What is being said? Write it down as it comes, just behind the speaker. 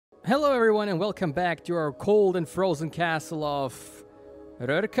Hello everyone and welcome back to our cold and frozen castle of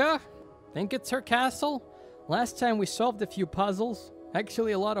Röki. Think it's her castle? Last time we solved a few puzzles,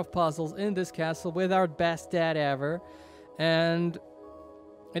 actually a lot of puzzles in this castle with our best dad ever. And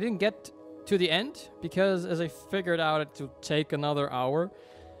I didn't get to the end because as I figured out it would take another hour.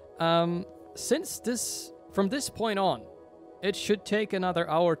 From this point on, it should take another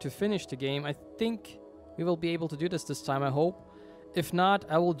hour to finish the game. I think we will be able to do this time, I hope. If not,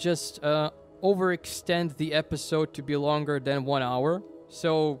 I will just overextend the episode to be longer than 1 hour.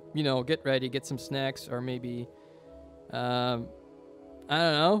 So, you know, get ready, get some snacks, or maybe, I don't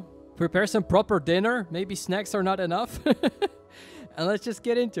know, prepare some proper dinner. Maybe snacks are not enough. And let's just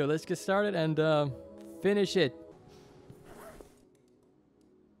get into it. Let's get started and finish it.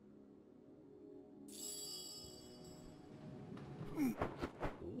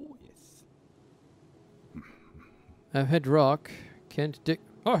 Oh, yes. I've hit rock. Can't dig.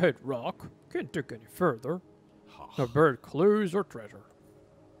 I hit rock. Can't dig any further. No bird clues or treasure.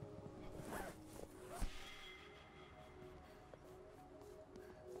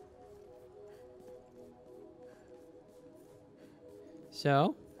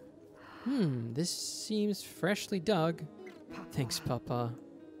 So, this seems freshly dug. Papa. Thanks, Papa.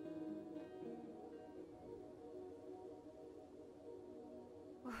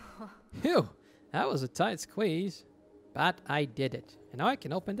 Phew, that was a tight squeeze. But I did it. And now I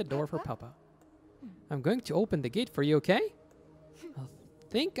can open the door for Papa. I'm going to open the gate for you, okay? I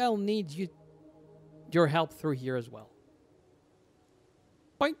think I'll need your help through here as well.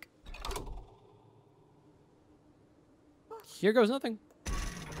 Boink! Here goes nothing.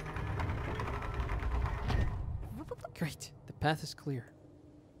 Great, the path is clear.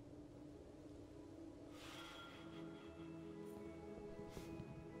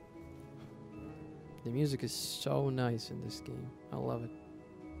 The music is so nice in this game. I love it.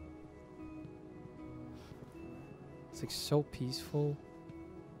 It's like so peaceful.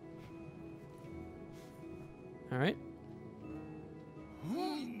 Alright.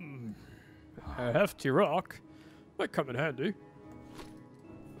 A hefty rock. Might come in handy.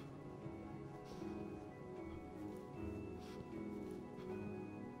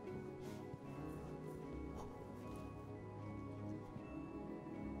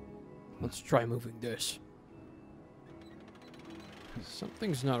 Let's try moving this.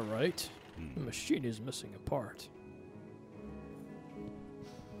 Something's not right. The machine is missing a part.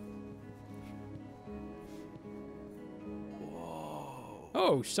 Whoa.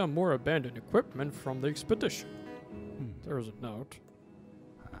 Oh, some more abandoned equipment from the expedition. There's a note.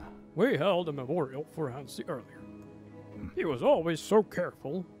 We held a memorial for Hansi earlier. He was always so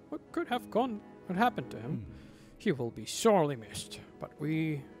careful. What could happened to him? He will be sorely missed, but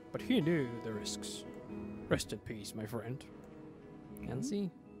he knew the risks. Rest in peace, my friend. Nancy?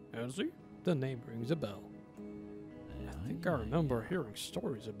 Hansi? The name rings a bell. I think I remember hearing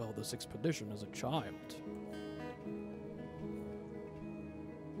stories about this expedition as a child.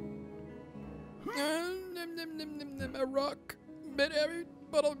 A rock. Bit heavy,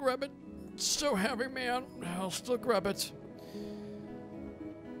 but I'll grab it. It's so heavy, man. I'll still grab it.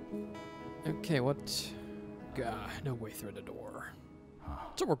 Okay, what? Gah, no way through the door.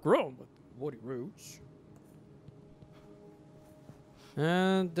 It's overgrown with woody roots.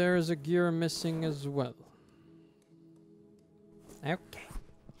 And there's a gear missing as well. Okay.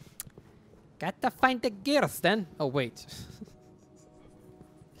 Gotta find the gears then. Oh, wait.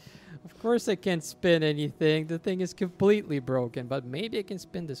 Of course I can't spin anything. The thing is completely broken, but maybe I can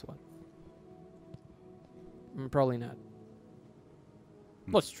spin this one. Probably not.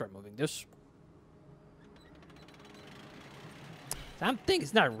 Let's try moving this.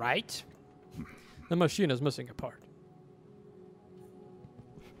 Something's not right. The machine is missing a part.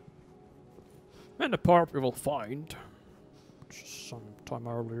 And the part we will find sometime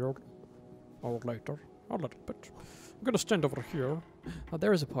earlier or later. A little bit. I'm gonna stand over here. Oh,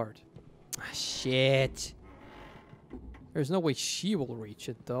 there is a part. Ah, shit. There's no way she will reach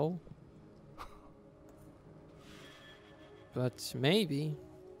it, though. But maybe.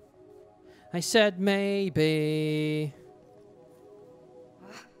 I said maybe.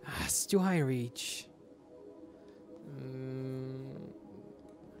 Ah, it's too high reach.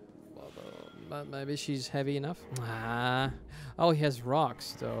 But maybe she's heavy enough. Ah. Oh, he has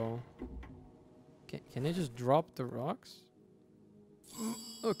rocks, though. Can I just drop the rocks?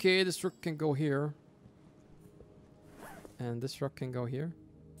 Okay, this rock can go here. And this rock can go here.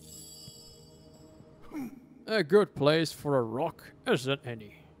 A good place for a rock isn't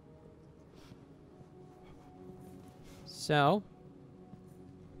any. So,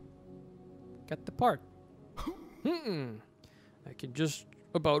 got the part. I can just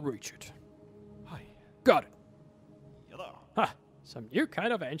about reach it. Hi. Got it. Yellow. Ha! Some new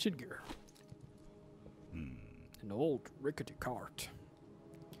kind of ancient gear. An old rickety cart.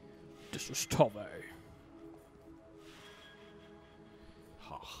 This is Tove.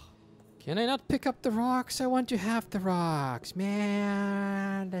 Can I not pick up the rocks? I want to have the rocks,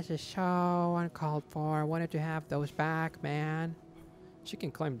 man. This is so uncalled for. I wanted to have those back, man. She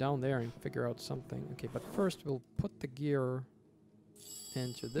can climb down there and figure out something. Okay, but first we'll put the gear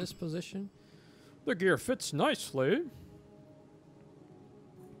into this position. The gear fits nicely.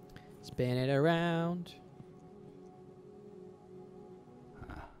 Spin it around.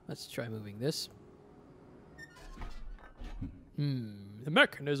 Let's try moving this. The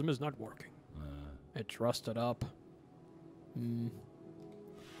mechanism is not working. It's rusted up.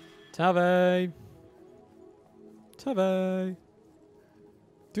 Tove! Tove!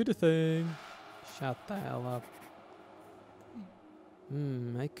 Do the thing. Shut the hell up.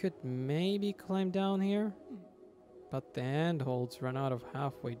 I could maybe climb down here, but the handholds run out of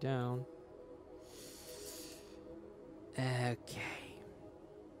halfway down. Okay.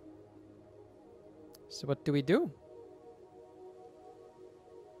 So what do we do?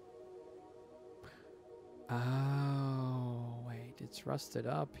 Oh, wait, it's rusted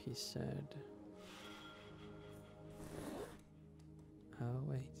up, he said. Oh,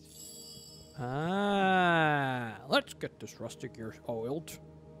 wait. Let's get this rusty gear oiled.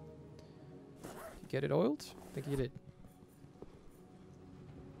 Get it oiled? I think you did.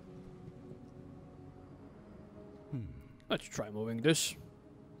 Let's try moving this.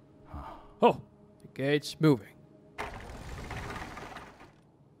 Oh, the gate's moving.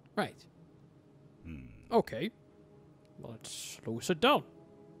 Right. Okay. Let's loose it down.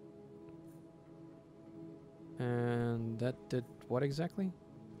 And that did what exactly?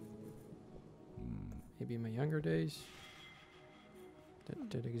 Maybe in my younger days. That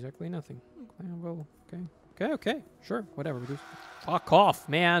did exactly nothing. Well, okay. Okay. Sure. Whatever. We do. Fuck off,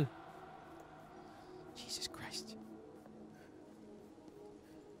 man. Jesus Christ.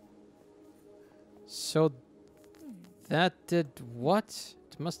 So that did what?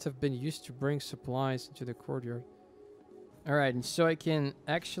 It must have been used to bring supplies into the courtyard. Alright, and so I can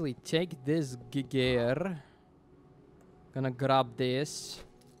actually take this gear. Gonna grab this.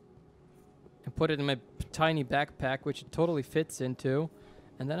 And put it in my tiny backpack, which it totally fits into.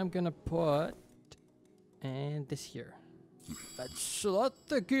 And then I'm gonna put... And this here. Let's let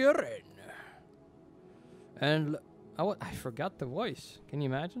the gear in. And... I forgot the voice. Can you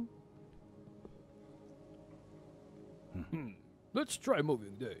imagine? Let's try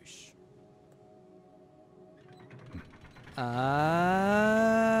moving this. Oh,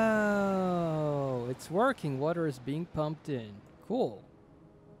 it's working. Water is being pumped in. Cool.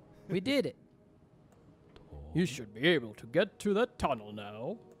 We did it. You should be able to get to that tunnel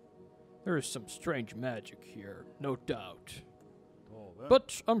now. There is some strange magic here, no doubt.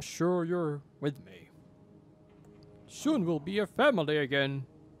 But I'm sure you're with me. Soon we'll be a family again.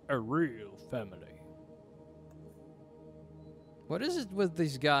 A real family. What is it with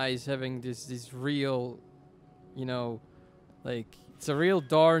these guys having this real, you know, like, it's a real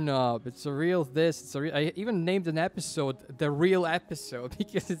doorknob, it's a real this, it's a real... I even named an episode the real episode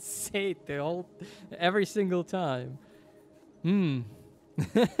because it's said the whole... every single time. You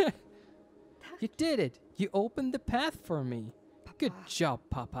did it! You opened the path for me. Papa. Good job,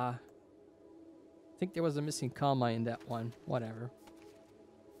 Papa. I think there was a missing comma in that one. Whatever.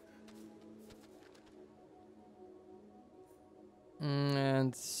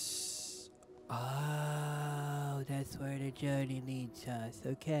 And... oh, that's where the journey leads us.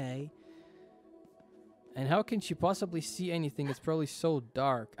 Okay. And how can she possibly see anything? It's probably so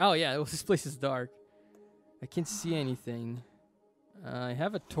dark. Oh, yeah, this place is dark. I can't see anything. I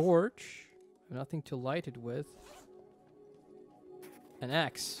have a torch. I have nothing to light it with. An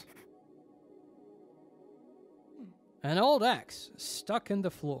axe. An old axe stuck in the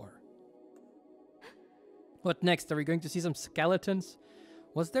floor. What next? Are we going to see some skeletons?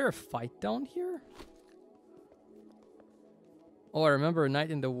 Was there a fight down here? Oh, I remember A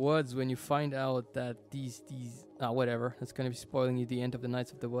Night in the Woods when you find out that these whatever. That's going to be spoiling you the end of the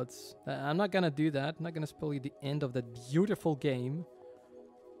Nights of the Woods. I'm not going to do that. I'm not going to spoil you the end of that beautiful game.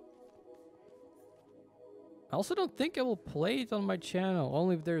 I also don't think I will play it on my channel,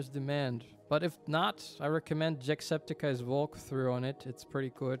 only if there's demand. But if not, I recommend Jacksepticeye's walkthrough on it. It's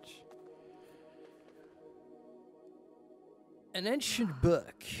pretty good. An ancient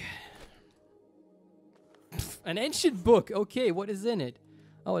book. An ancient book. Okay, what is in it?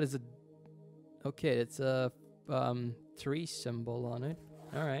 Oh, it is a... okay, it's a tree symbol on it.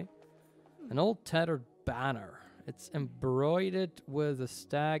 All right. An old tattered banner. It's embroidered with a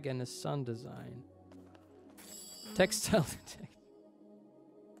stag and a sun design. Textile detect.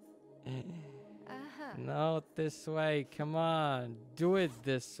 Not this way. Come on. Do it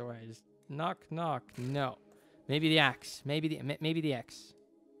this way. Just knock, knock. No. Maybe the axe. Maybe the axe.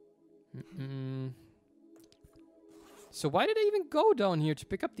 So why did I even go down here to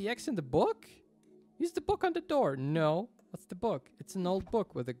pick up the axe in the book? Use the book on the door. No. What's the book? It's an old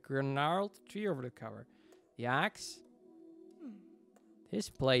book with a gnarled tree over the cover. The axe? This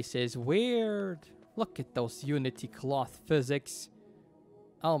place is weird. Look at those Unity cloth physics.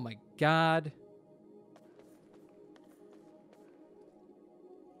 Oh my god.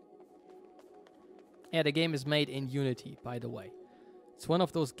 Yeah, the game is made in Unity, by the way. It's one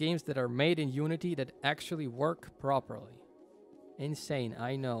of those games that are made in Unity that actually work properly. Insane,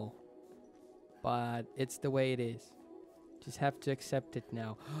 I know. But it's the way it is. Just have to accept it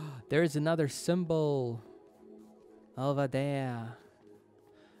now. There's another symbol. Over there.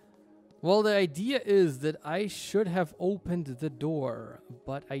 Well, the idea is that I should have opened the door,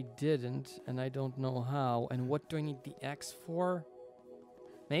 but I didn't, and I don't know how. And what do I need the X for?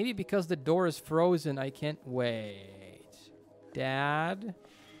 Maybe because the door is frozen, I can't wait. Dad?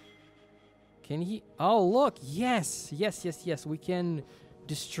 Can he? Oh, look. Yes. We can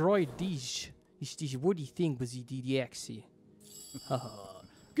destroy these woody thing with the axe. Haha.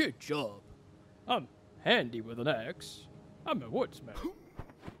 Good job. I'm handy with an axe. I'm a woodsman.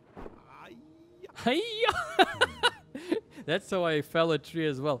 Hiya! That's how I fell a tree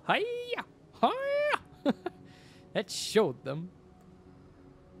as well. Hiya! Hiya! That showed them.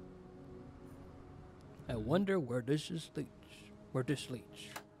 I wonder where this leads.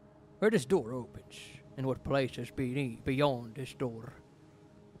 Where this door opens. And what places beyond this door.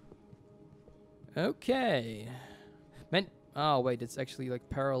 Okay. Oh, wait, it's actually like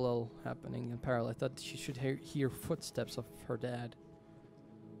parallel happening in parallel. I thought she should hear footsteps of her dad.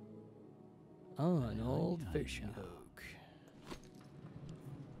 Oh, an old fishing hook.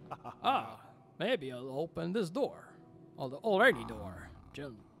 Maybe I'll open this door. Or any door.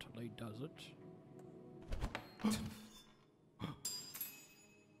 Gently does it.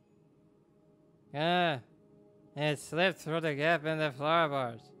 It slipped through the gap in the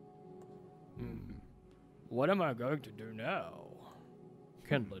floorboards. What am I going to do now?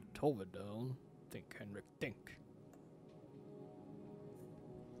 Can't let Tove down. Think, Henrik, think.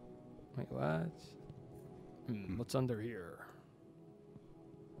 Wait, what? What's under here?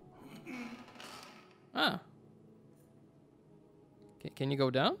 Can you go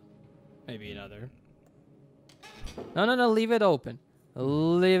down? Maybe another. No, leave it open.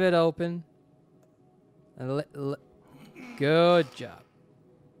 Leave it open. Good job.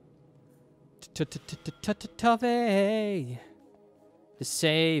 Tove, the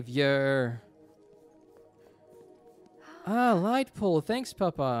savior. Light pole. Thanks,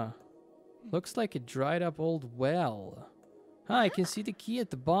 Papa. Looks like a dried up old well. I can see the key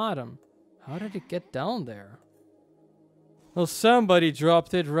at the bottom. How did it get down there? Well, somebody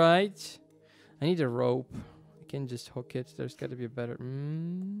dropped it, right? I need a rope. I can just hook it. There's got to be a better...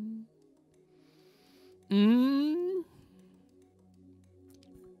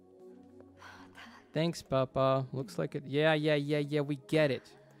 Thanks, Papa. Looks like it. Yeah. We get it.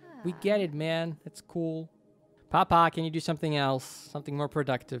 We get it, man. That's cool. Papa, can you do something else? Something more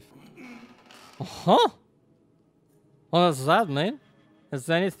productive. Huh? What does that mean? Is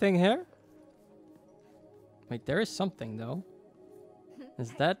there anything here? Wait, there is something, though.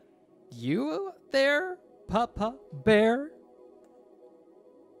 Is that you there, Papa Bear?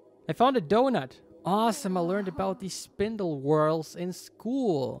 I found a donut. Awesome, I learned about these spindle whorls in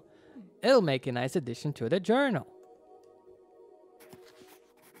school. It'll make a nice addition to the journal.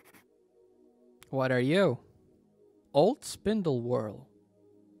 What are you? Old spindle whorl.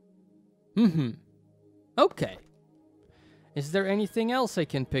 Okay. Is there anything else I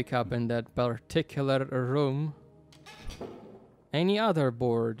can pick up in that particular room? Any other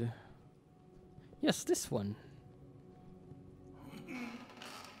board? Yes, this one.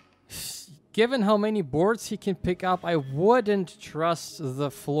 Given how many boards he can pick up, I wouldn't trust the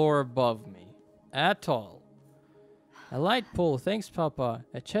floor above me. At all. A light pole, thanks, Papa.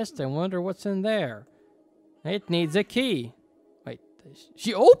 A chest, I wonder what's in there. It needs a key. Wait,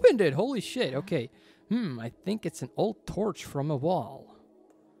 she opened it! Holy shit, okay. I think it's an old torch from a wall.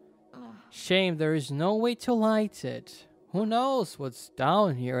 Shame there is no way to light it. Who knows what's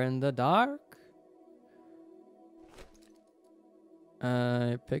down here in the dark?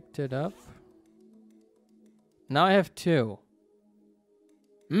 I picked it up. Now I have two.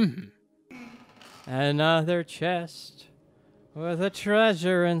 Another chest with a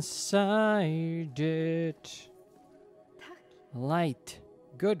treasure inside it. Light.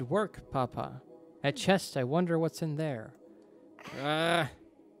 Good work, Papa. A chest, I wonder what's in there.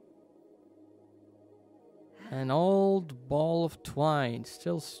 An old ball of twine,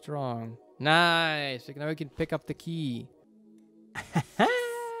 still strong. Nice! Now we can pick up the key.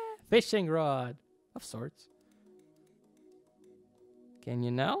 Fishing rod. Of sorts. Can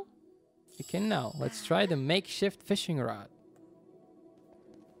you now? You can now. Let's try the makeshift fishing rod.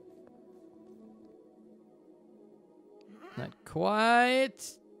 Not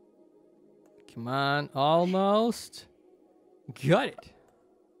quite. Come on, almost. Got it.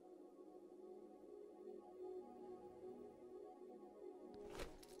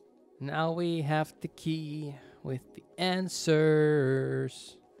 Now we have the key with the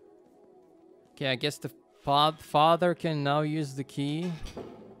answers. Okay, I guess the father can now use the key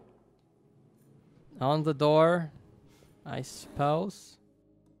on the door, I suppose.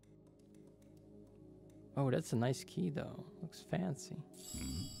 Oh, that's a nice key, though. Looks fancy.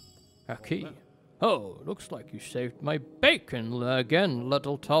 A key. Oh, looks like you saved my bacon again,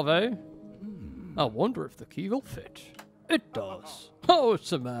 little Tove. I wonder if the key will fit. It does. Oh,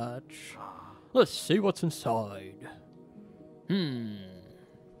 it's a match. Let's see what's inside.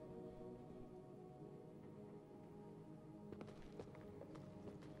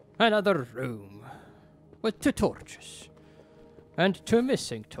 Another room with 2 torches and 2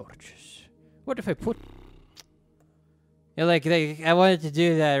 missing torches. What if I put... You're like, I wanted to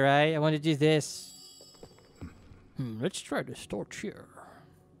do that, right? I want to do this. Let's try this torch here.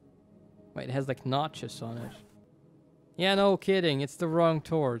 Wait, it has like notches on it. Yeah, no kidding. It's the wrong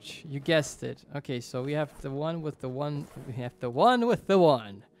torch. You guessed it. Okay, so we have the one with the one. We have the one with the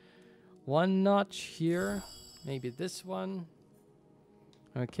one. One notch here. Maybe this one.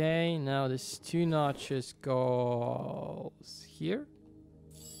 Okay, now this 2 notches goes here.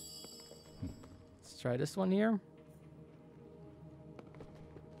 Let's try this one here.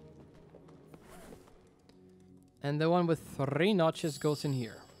 And the one with 3 notches goes in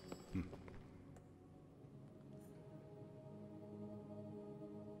here.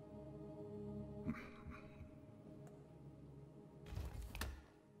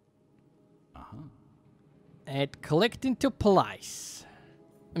 It clicked into place.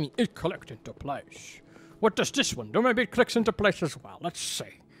 I mean, it clicked into place. What does this one do? Maybe it clicks into place as well. Let's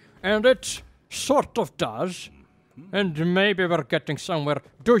see. And it sort of does. And maybe we're getting somewhere.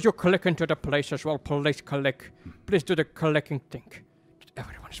 Do you click into the place as well? Please click. Please do the clicking thing.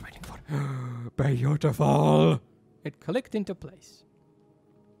 Everyone's waiting for. Beautiful. It clicked into place.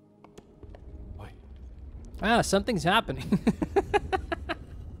 Why? Ah, something's happening.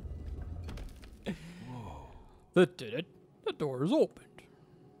 That did it. The door is opened.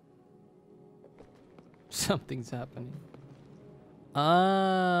 Something's happening.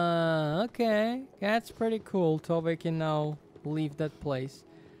 Ah, okay. That's pretty cool. Tove can now leave that place.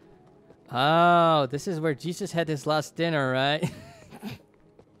 Oh, this is where Jesus had his last dinner, right?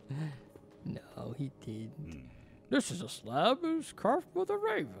 No, he didn't. This is a slab is carved with a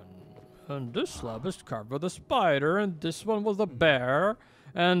raven. And this slab is carved with a spider. And this one with a bear.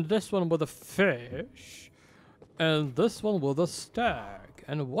 And this one with a fish. And this one with a stag.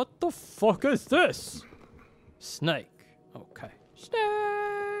 And what the fuck is this? Snake. Okay.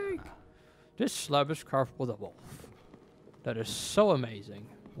 Snake! This slab is carved with a wolf. That is so amazing.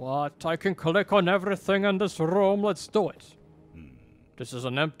 What? I can click on everything in this room. Let's do it. This is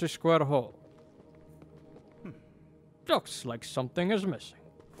an empty square hole. Looks like something is missing.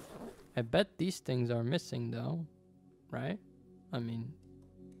 I bet these things are missing, though. Right? I mean...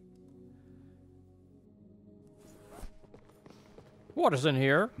 What is in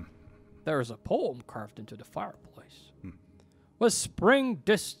here? There is a poem carved into the fireplace. With spring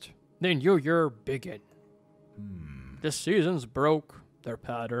dist, the new year begin. The seasons broke their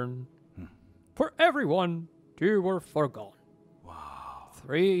pattern. For everyone, you were forgone. Wow.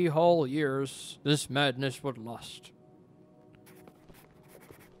 3 whole years this madness would last.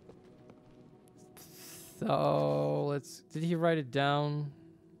 So, let's... Did he write it down?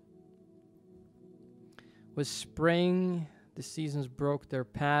 With spring... The seasons broke their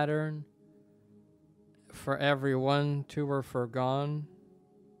pattern. For everyone, 2 were forgone.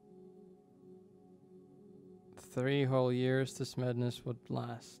 3 whole years this madness would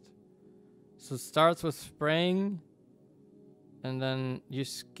last. So it starts with spring. And then you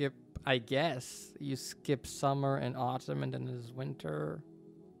skip, I guess, you skip summer and autumn and then there's winter.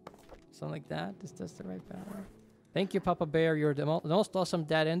 Something like that. Is this the right pattern? Thank you, Papa Bear. You're the most awesome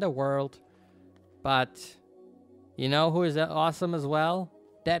dad in the world. But... You know who is awesome as well?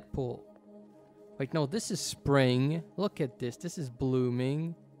 Deadpool. Wait, no, this is spring. Look at this. This is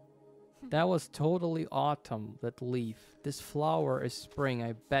blooming. That was totally autumn, that leaf. This flower is spring,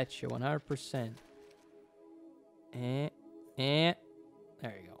 I bet you, 100%. There you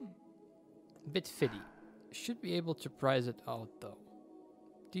go. Bit fitty. Should be able to prize it out, though.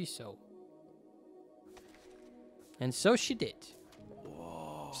 Do so. And so she did.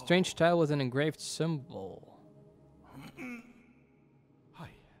 Whoa. Strange tile with an engraved symbol. Hi.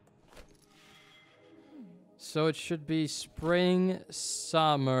 So it should be spring,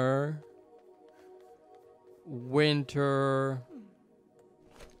 summer, winter,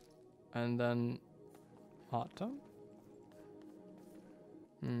 and then autumn?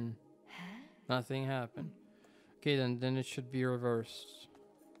 Nothing happened. Okay, then it should be reversed.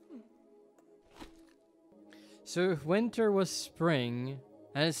 So if winter was spring,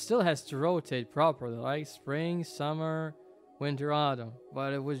 and it still has to rotate properly, like spring, summer, winter, autumn.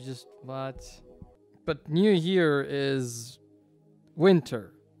 But it was just, what? But New Year is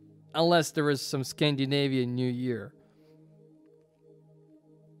winter. Unless there is some Scandinavian New Year.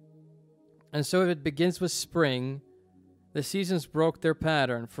 And so if it begins with spring, the seasons broke their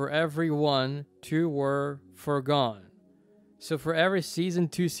pattern. For every one, 2 were forgone. So for every season,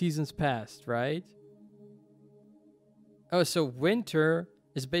 2 seasons passed, right? Oh, so winter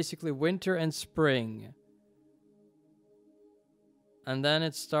is basically winter and spring. And then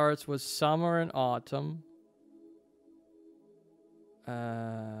it starts with summer and autumn.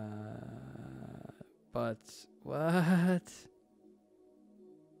 But what?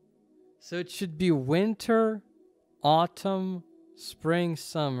 So it should be winter, autumn, spring,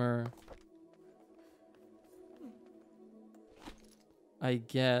 summer. I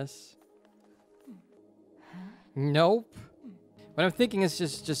guess. Nope. What I'm thinking is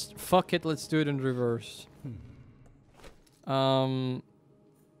just fuck it, let's do it in reverse.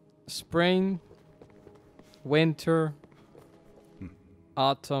 Spring, winter,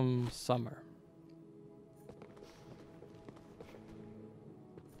 autumn, summer.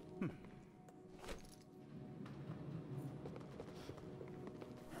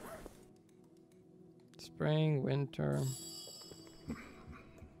 Spring, winter.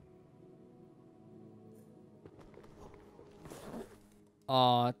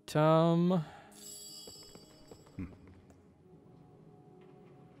 Autumn.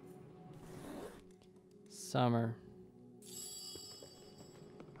 Summer.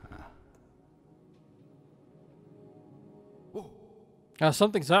 Now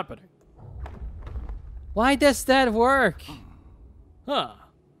something's happening. Why does that work? Huh.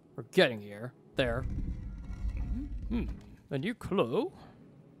 We're getting here. There. A new clue?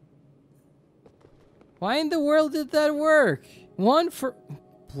 Why in the world did that work? One for...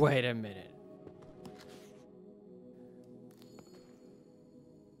 Wait a minute.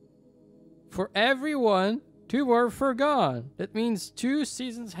 For everyone, 2 were forgone. That means 2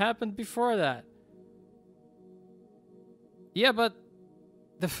 seasons happened before that. Yeah, but...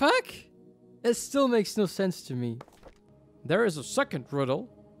 The fuck? It still makes no sense to me. There is a second riddle.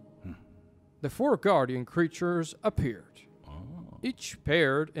 The 4 guardian creatures appeared. Each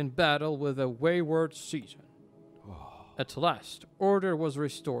paired in battle with a wayward season. At last, order was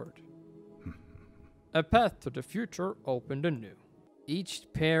restored. A path to the future opened anew. Each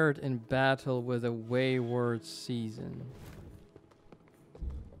paired in battle with a wayward season.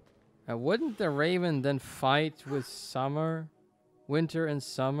 Wouldn't the raven then fight with summer? Winter and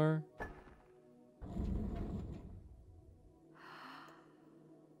summer?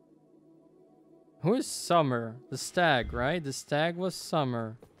 Who is summer? The stag, right? The stag was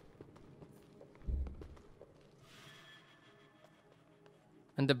summer.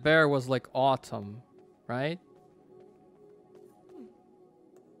 And the bear was like autumn, right?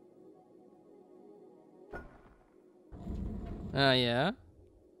 Yeah.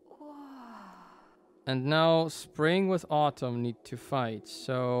 And now spring with autumn need to fight.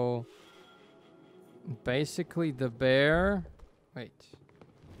 So basically the bear... Wait.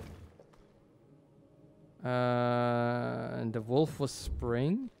 And the wolf was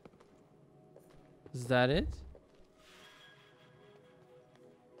spring? Is that it?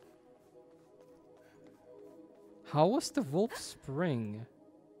 How was the wolf spring?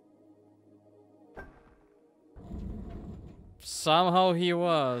 Somehow he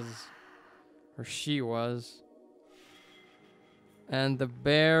was. Or she was. And the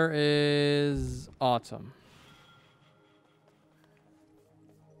bear is autumn.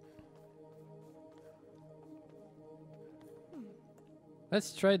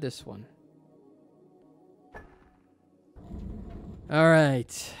 Let's try this one.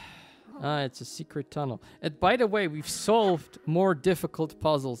 Alright. It's a secret tunnel. And by the way, we've solved more difficult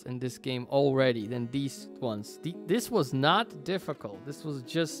puzzles in this game already than these ones. This was not difficult. This was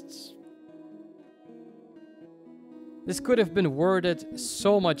just This could have been worded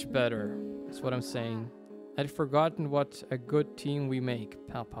so much better. That's what I'm saying. I'd forgotten what a good team we make,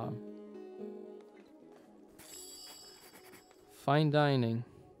 Papa. Fine dining.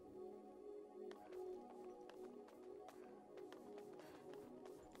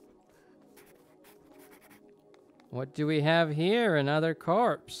 What do we have here? Another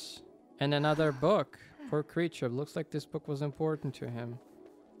corpse. And another book. Poor creature. Looks like this book was important to him.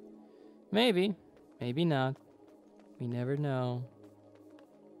 Maybe. Maybe not. We never know.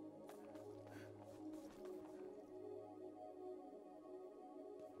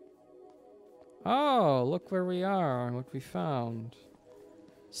 Oh, look where we are and what we found.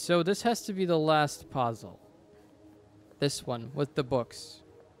 So this has to be the last puzzle. This one with the books.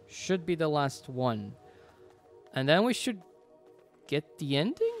 Should be the last one. And then we should get the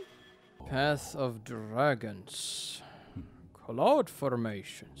ending? Path of Dragons. Cloud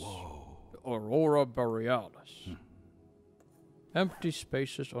formations. Aurora Borealis. Empty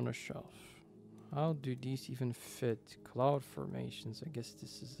spaces on a shelf. How do these even fit? Cloud formations. I guess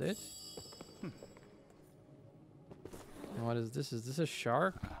this is it. And what is this? Is this a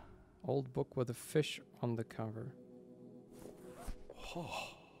shark? Old book with a fish on the cover.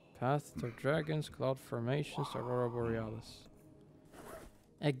 Path to Dragons, Cloud Formations, Aurora Borealis.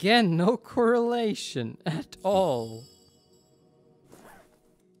 Again, no correlation at all.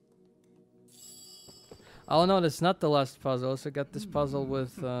 Oh no, that's not the last puzzle. I also got this puzzle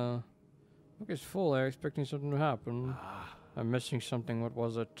with... Look, it's full. I'm expecting something to happen. I'm missing something. What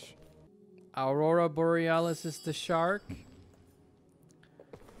was it? Aurora Borealis is the shark.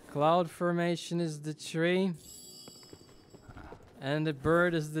 Cloud Formation is the tree. And the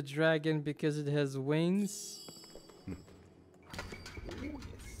bird is the dragon because it has wings.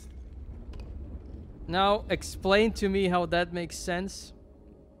 Now, explain to me how that makes sense.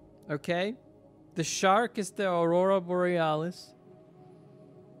 Okay? The shark is the Aurora Borealis.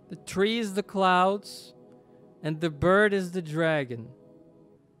 The tree is the clouds. And the bird is the dragon.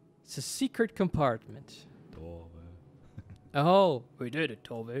 It's a secret compartment. Oh, we did it,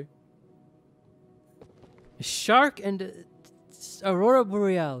 Tove. A shark and Aurora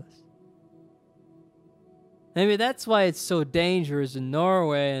Borealis. Maybe that's why it's so dangerous in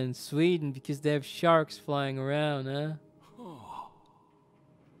Norway and Sweden, because they have sharks flying around, huh?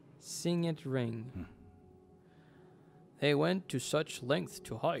 Sing it, ring. They went to such length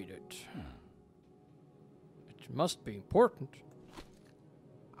to hide it. It must be important.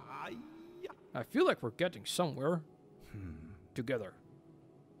 I feel like we're getting somewhere together.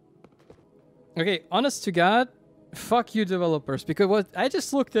 Okay, honest to God, fuck you developers, because what I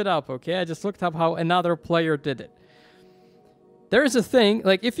just looked it up, okay? I just looked up how another player did it. There's a thing,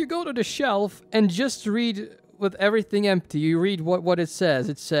 like if you go to the shelf and just read with everything empty, you read what it says.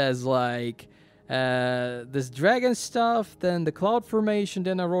 It says like this dragon stuff, then the cloud formation,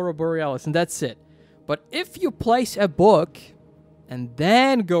 then Aurora Borealis, and that's it. But if you place a book and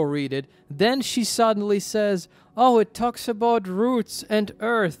then go read it, then she suddenly says, oh, it talks about roots and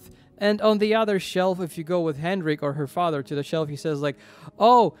earth. And on the other shelf, if you go with Henrik or her father to the shelf, he says like,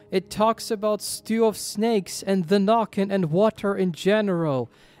 oh, it talks about stew of snakes and the Nokken and water in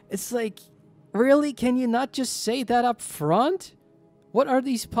general. It's like, really? Can you not just say that up front? What are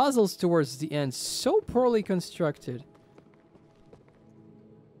these puzzles towards the end? So poorly constructed.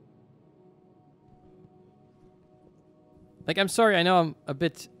 Like, I'm sorry, I know I'm a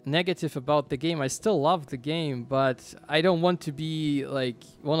bit negative about the game. I still love the game, but I don't want to be, like,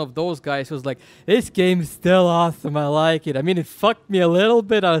 one of those guys who's like, this game is still awesome, I like it. I mean, it fucked me a little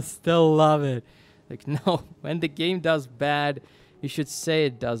bit, I still love it. Like, no, when the game does bad, you should say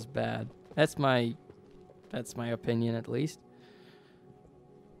it does bad. That's my opinion, at least.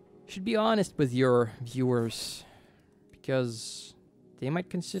 You should be honest with your viewers, because they might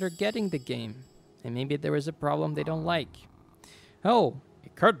consider getting the game, and maybe there is a problem they don't like. Oh,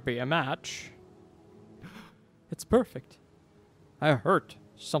 it could be a match. It's perfect. I heard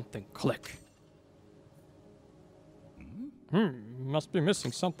something click. Must be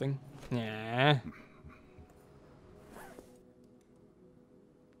missing something. Nah.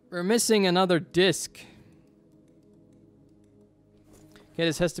 We're missing another disc. Okay,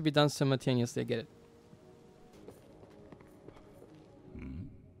 this has to be done simultaneously. I get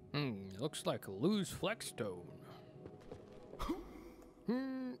it. Looks like a loose flexstone.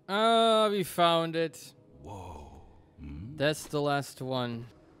 We found it. Whoa. That's the last one.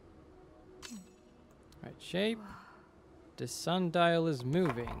 Right shape. The sundial is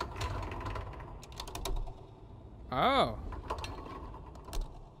moving. Oh.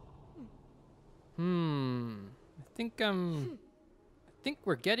 I think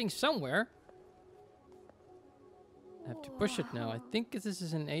we're getting somewhere. I have to push it now. I think this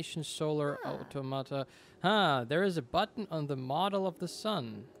is an ancient solar automata. Ah, there is a button on the model of the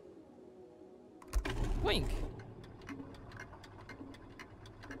sun. Wink.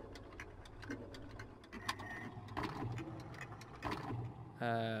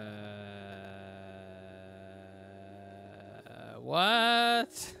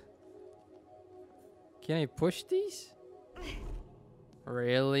 What? Can I push these?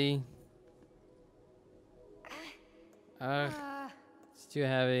 Really? It's too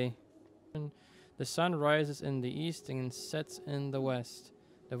heavy. The sun rises in the east and sets in the west.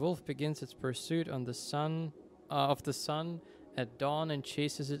 The wolf begins its pursuit on the sun of the sun at dawn and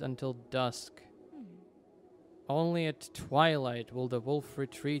chases it until dusk. Only at twilight will the wolf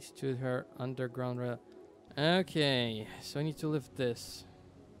retreat to her underground realm. Okay, so I need to lift this.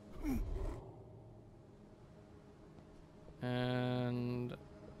 And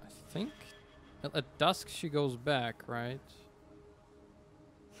I think at dusk she goes back, right?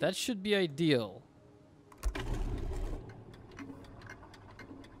 That should be ideal.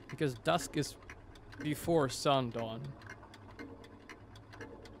 Because dusk is before sundawn.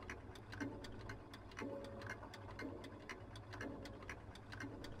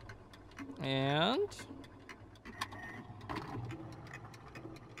 And...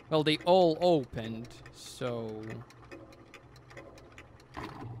 well, they all opened, so...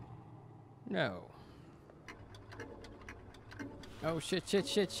 no. Oh, shit.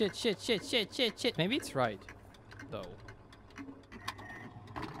 Maybe it's right, though.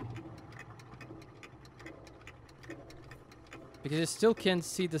 Because I still can't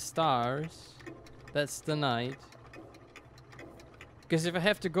see the stars. That's the night. Because if I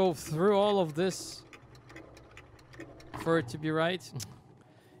have to go through all of this for it to be right...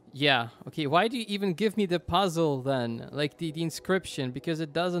 yeah, okay, why do you even give me the puzzle then? Like the inscription, because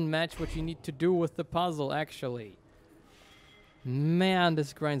it doesn't match what you need to do with the puzzle, actually. Man,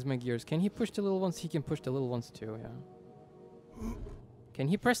 this grinds my gears. Can he push the little ones? He can push the little ones too, yeah. Can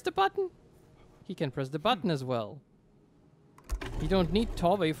he press the button? He can press the button as well. You don't need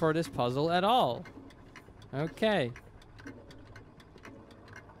Tove for this puzzle at all. Okay.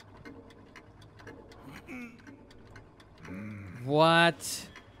 What?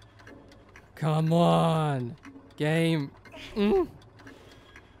 Come on. Game. Come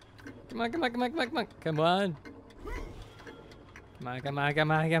on. Come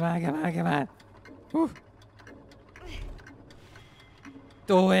on. Whew.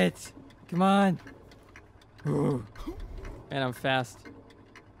 Do it. Come on. Whew. Man, I'm fast.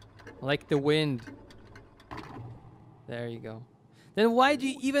 Like the wind. There you go. Then why do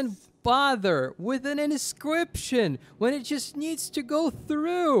you even bother with an inscription when it just needs to go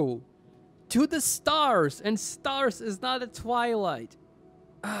through to the stars, and stars is not a twilight?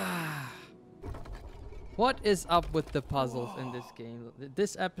 What is up with the puzzles in this game?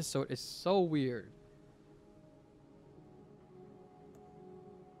 This episode is so weird.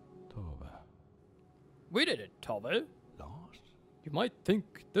 Tove. We did it, Tove. Lars? You might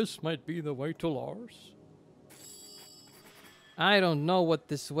think this might be the way to Lars. I don't know what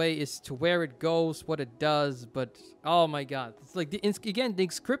this way is, to where it goes, what it does, but oh my god. It's like, again, the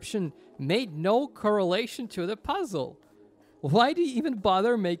inscription made no correlation to the puzzle. Why do you even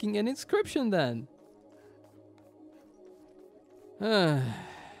bother making an inscription then?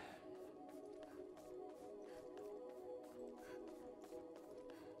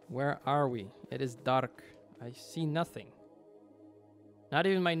 Where are we? It is dark. I see nothing. Not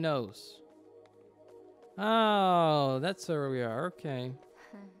even my nose. Oh, that's where we are. Okay.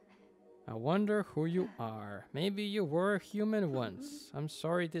 I wonder who you are. Maybe you were a human once. I'm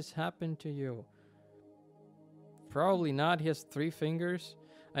sorry this happened to you. Probably not. He has 3 fingers.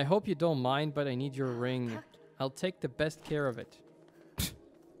 I hope you don't mind, but I need your ring. I'll take the best care of it.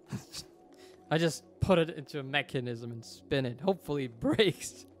 I just put it into a mechanism and spin it. Hopefully it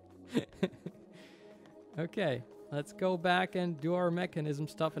breaks. Okay. Let's go back and do our mechanism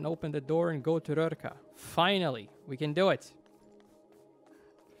stuff and open the door and go to Röki. Finally, we can do it.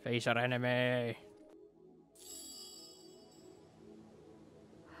 Face our enemy.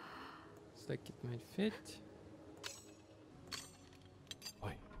 Looks like it might fit.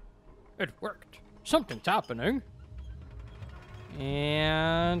 Oi. It worked. Something's happening.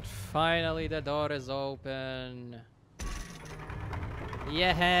 And finally the door is open.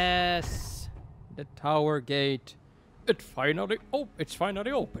 Yes! The tower gate. It's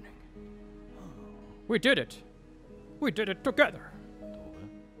finally opening. We did it. We did it together. Tove.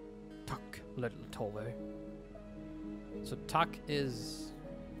 Tuck, little Tove. So tuck is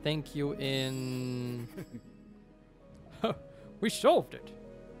thank you in... We solved it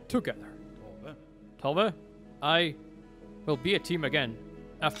together. Tove. Tove, I We'll be a team again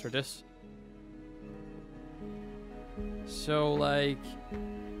after this. So, like,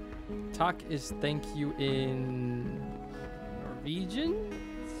 talk is thank you in Norwegian?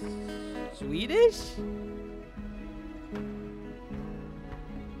 Swedish?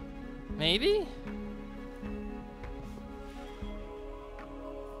 Maybe?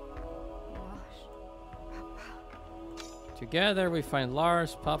 Together we find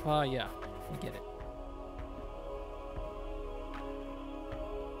Lars, Papa, yeah, we get it.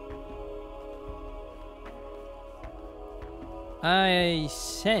 I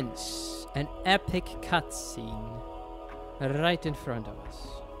sense an epic cutscene right in front of us.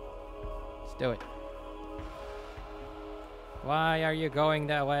 Let's do it. Why are you going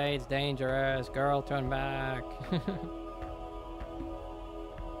that way? It's dangerous. Girl, turn back.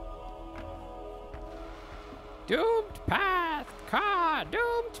 Doomed path! Car!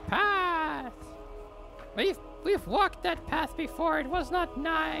 Doomed path! We've walked that path before. It was not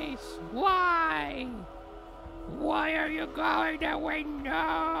nice. Why? Why are you going that way?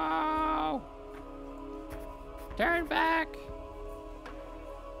 No! Turn back!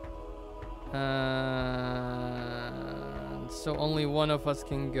 So only one of us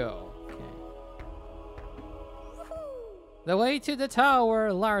can go. Okay. The way to the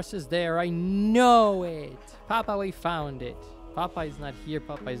tower. Lars is there. I know it. Papa, we found it. Papa is not here.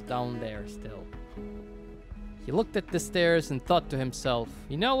 Papa is down there still. He looked at the stairs and thought to himself,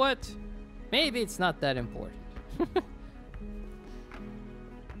 you know what? Maybe it's not that important.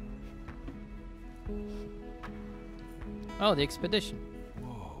 Oh, the expedition.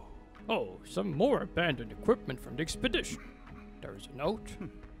 Whoa. Oh, some more abandoned equipment from the expedition. There's a note.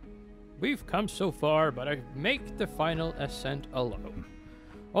 We've come so far, but I make the final ascent alone.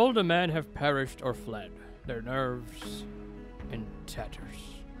 All the men have perished or fled, their nerves in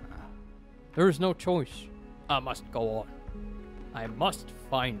tatters. There is no choice. I must go on. I must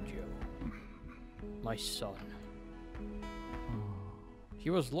find you, my son. He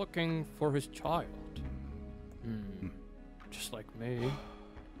was looking for his child. Just like me.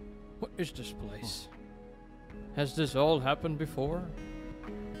 What is this place? Has this all happened before?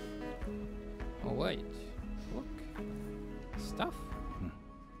 Oh wait, look. Stuff.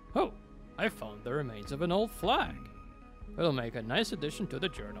 Oh, I found the remains of an old flag. It'll make a nice addition to the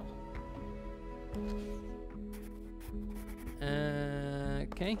journal.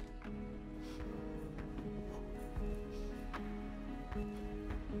 Okay.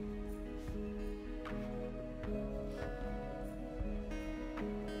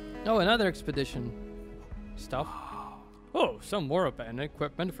 Oh, another expedition. Stuff. Oh, some more abandoned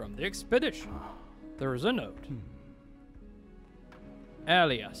equipment from the expedition. There is a note.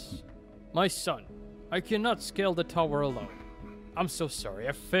 Alias, my son, I cannot scale the tower alone. I'm so sorry,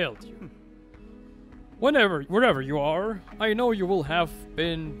 I failed you. Wherever you are, I know you will have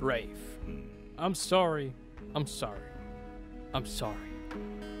been brave. I'm sorry. I'm sorry. I'm sorry.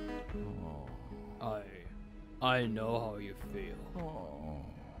 I know how you feel.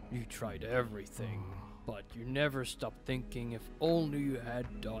 You tried everything, but you never stopped thinking if only you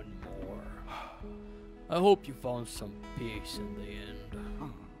had done more. I hope you found some peace in the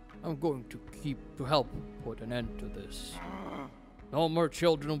end. I'm going to help put an end to this. No more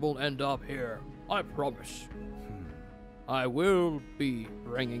children will end up here, I promise. I will be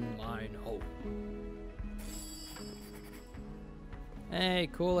bringing mine home. Hey,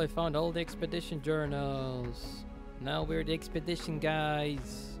 cool, I found all the expedition journals. Now we're the expedition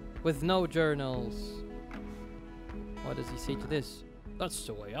guys with no journals. What does he say to this? That's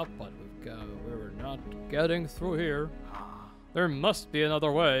the way up, but we're not getting through here. There must be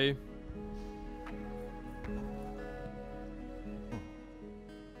another way.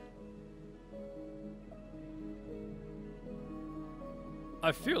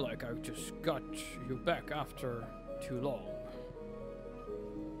 I feel like I just got you back after too long.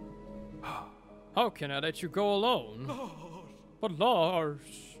 How can I let you go alone? But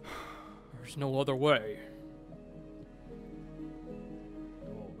Lars, there's no other way.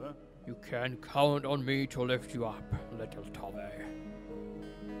 Tove? You can count on me to lift you up, little Tove.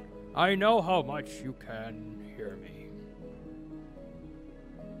 I know how much you can hear me.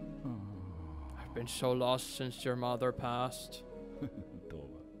 I've been so lost since your mother passed.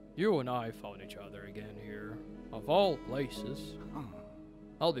 Tove. You and I found each other again here, of all places.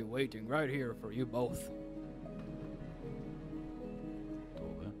 I'll be waiting right here for you both.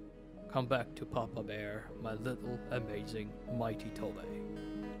 Tove. Come back to Papa Bear, my little, amazing, mighty Tove.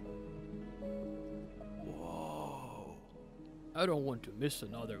 Whoa. I don't want to miss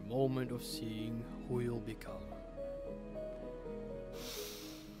another moment of seeing who you'll become.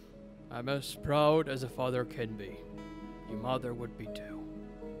 I'm as proud as a father can be. Your mother would be too.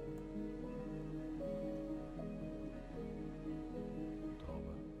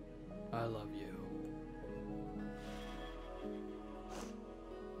 Tove. I love you.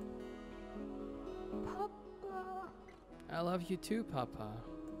 Papa. I love you too, Papa.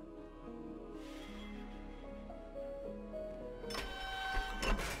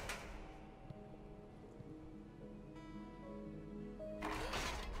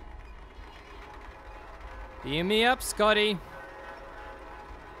 Beam me up, Scotty.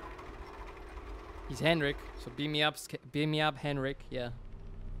 He's Henrik, so beam me up, Henrik. Yeah.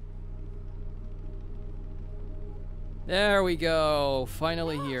 There we go.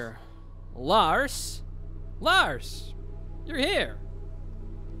 Finally here. Lars? Lars! You're here.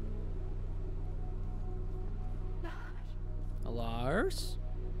 Lars?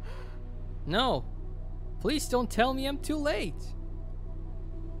 No. Please don't tell me I'm too late.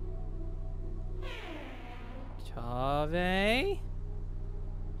 Tove?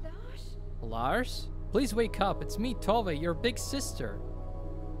 Lars? Lars? Please wake up. It's me, Tove, your big sister.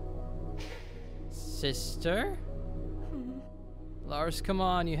 Sister? Lars, come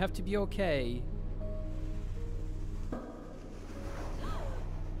on. You have to be okay.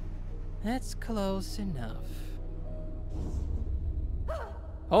 That's close enough.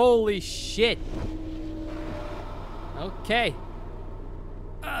 Holy shit. Okay.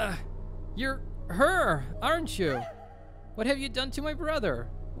 You're her, aren't you? What have you done to my brother?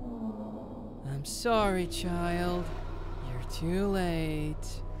 I'm sorry, child. You're too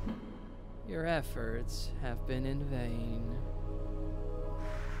late. Your efforts have been in vain.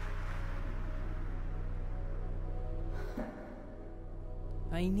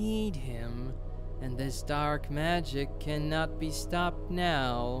 I need him, and this dark magic cannot be stopped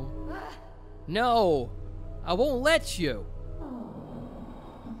now. No! I won't let you!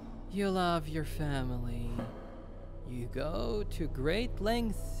 You love your family. You go to great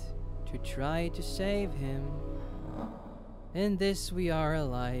lengths to try to save him. In this we are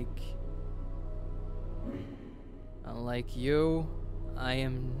alike. Unlike you, I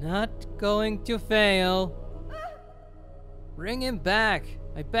am not going to fail. Bring him back,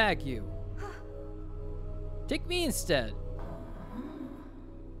 I beg you. Take me instead.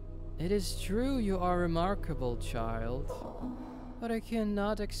 It is true you are remarkable, child, but I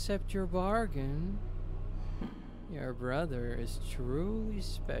cannot accept your bargain. Your brother is truly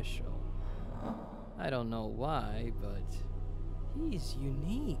special. I don't know why, but he's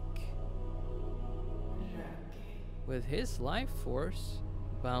unique. With his life force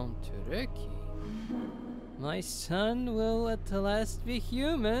bound to Röki, my son will at last be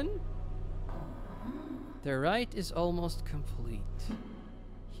human. The rite is almost complete.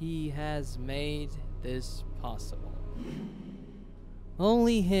 He has made this possible.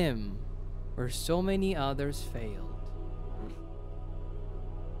 Only him, where so many others failed.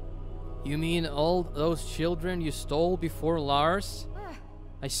 You mean all those children you stole before Lars?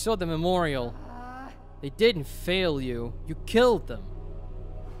 I saw the memorial. They didn't fail you. You killed them.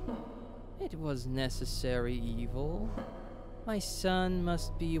 It was necessary evil. My son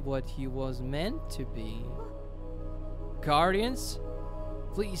must be what he was meant to be. Guardians,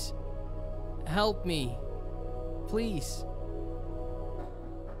 please help me. Please.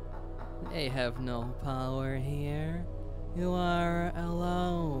 They have no power here. You are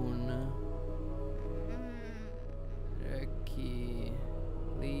alone. Röki,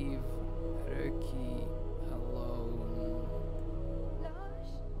 leave Röki alone.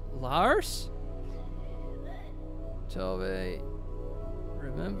 Lars? Tove,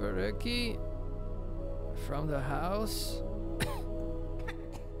 remember Röki? From the house?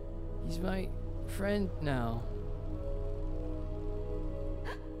 He's my friend now.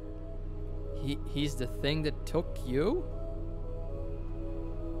 He's the thing that took you?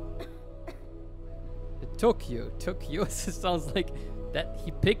 It took you. It sounds like that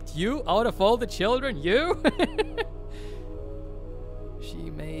he picked you out of all the children? You? She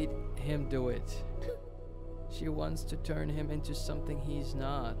made him do it. She wants to turn him into something he's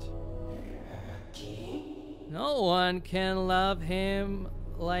not. No one can love him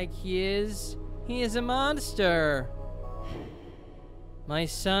like he is. He is a monster. My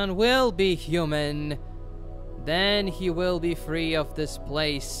son will be human. Then he will be free of this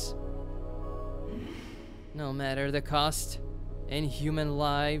place. No matter the cost, in human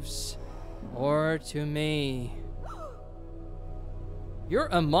lives or to me. You're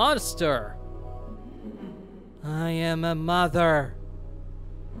a monster. I am a mother.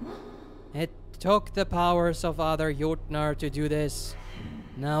 It took the powers of other Jotnar to do this.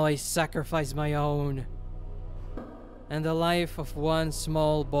 Now I sacrifice my own and the life of one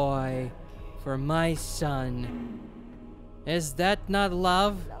small boy for my son. Is that not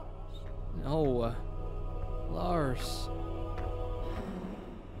love? No. Lars.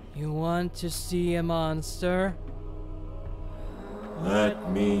 You want to see a monster?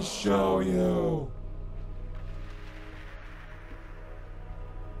 Let me show you.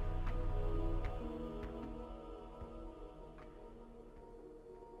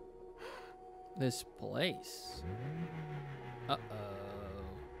 This place. Uh-oh.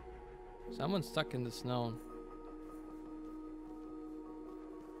 Someone's stuck in the snow.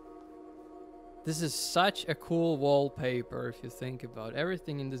 This is such a cool wallpaper if you think about it.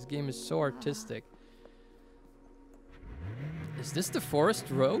 Everything in this game is so artistic. Is this the forest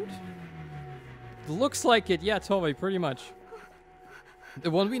road? Looks like it. Yeah, Tove, pretty much.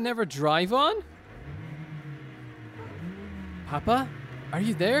 The one we never drive on? Papa? Are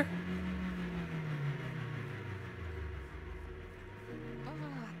you there?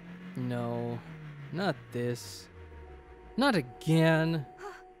 No, not this. Not again.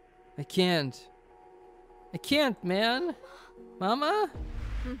 I can't. I can't, man. Mama?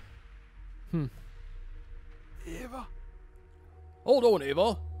 Eva? Hold on,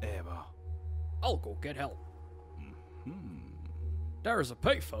 Eva. Eva. I'll go get help. Hmm. There's a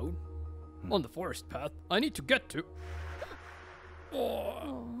payphone on the forest path I need to get to.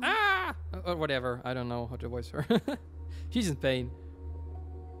 Oh. Ah! Or whatever. I don't know how to voice her. She's in pain.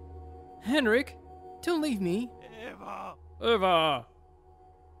 Henrik, don't leave me. Eva. Eva!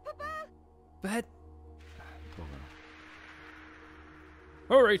 But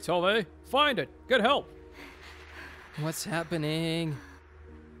Hurry, Tove. Find it. Get help. what's happening?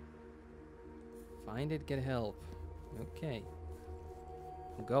 Find it, get help. Okay.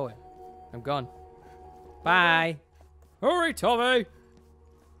 I'm going. I'm gone. Bye. Hurry, Tove.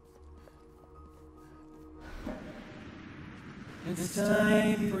 It's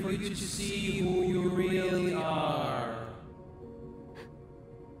time for you to see who you really are.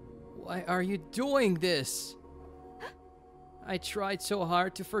 Why are you doing this? I tried so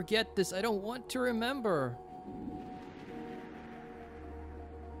hard to forget this. I don't want to remember.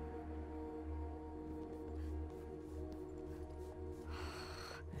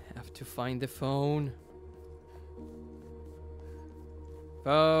 I have to find the phone.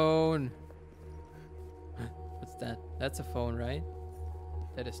 Phone. What's that? That's a phone, right?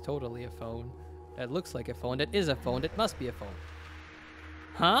 That is totally a phone. That looks like a phone. That is a phone. That must be a phone.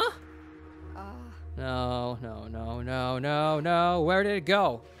 Huh? No, no, no, no, no, no. Where did it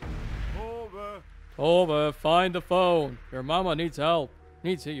go? Tove. Tove, find the phone. Your mama needs help.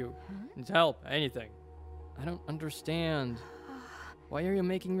 Needs you. Needs help. Anything. I don't understand. Why are you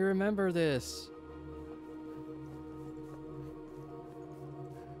making me remember this?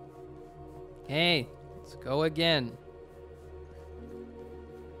 Hey, let's go again.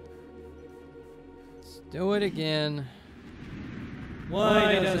 Let's do it again.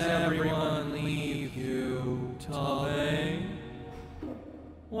 Why does everyone leave you, Tove?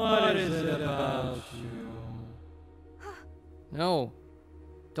 What is it about you? No,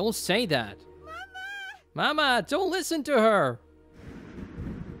 don't say that. Mama, don't listen to her.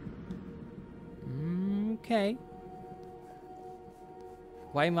 Okay.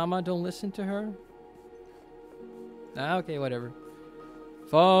 Why Mama don't listen to her? Ah, okay, whatever.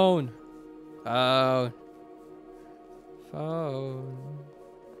 Phone. Phone. Phone.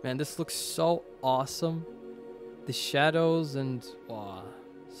 Man, this looks so awesome. The shadows and... wow,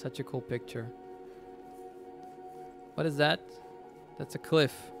 such a cool picture. What is that? That's a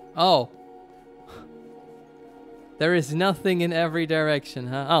cliff. Oh. There is nothing in every direction,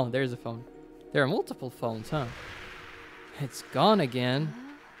 huh? Oh, there's a phone. There are multiple phones, huh? It's gone again.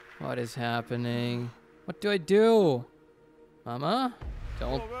 What is happening? What do I do? Mama?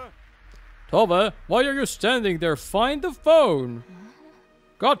 Don't... Tove. Tove, why are you standing there? Find the phone.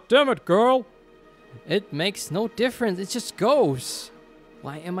 God damn it, girl. It makes no difference. It just goes.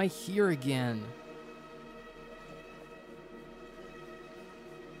 Why am I here again?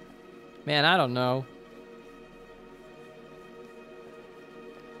 Man, I don't know.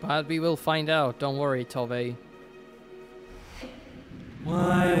 But we will find out. Don't worry, Tove.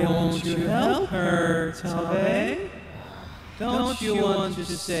 Why won't you help her, Tove? Don't you want to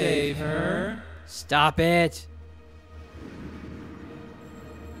save her? Stop it!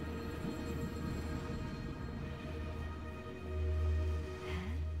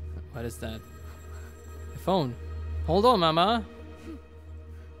 What is that? The phone. Hold on, Mama.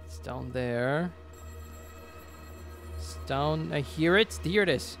 It's down there. It's down. I hear it. Hear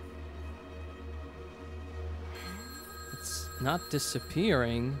this. It's not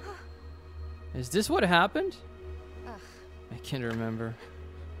disappearing. Is this what happened? I can't remember.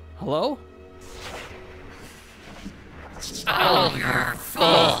 Hello? stole your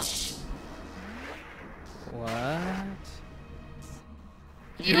fish. What?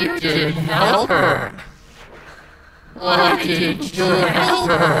 You didn't help her. Why didn't you help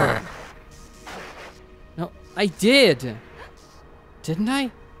her? No, I did. Didn't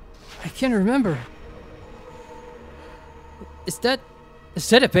I? I can't remember. Is that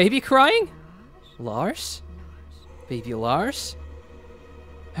a baby crying? Lars? Baby Lars?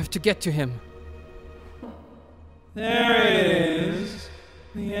 I have to get to him. There it is.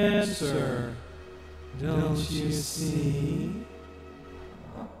 The answer. Don't you see?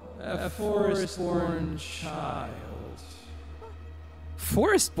 A forest-born child.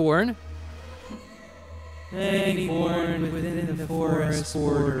 Forest-born? Any born within the forest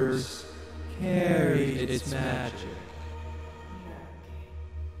borders carried its magic.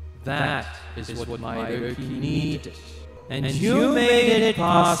 That is what my Röki needed. And you made it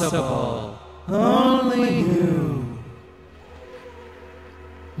possible. Only you.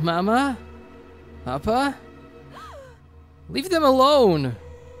 Mama? Papa? Leave them alone!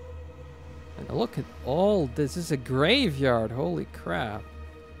 And look at all this. This is a graveyard. Holy crap.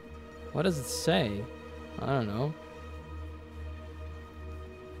 What does it say? I don't know.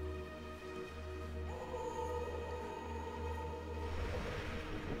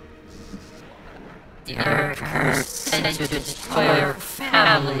 The curse sent to destroy your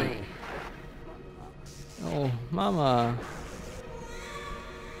family. Oh, Mama.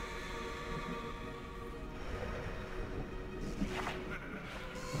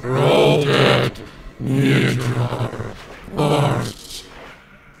 We're all dead. Me and your daughter, Lars.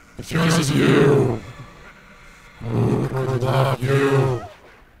 Because of you. Who could love you?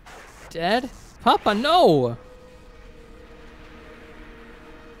 Dead? Papa, no!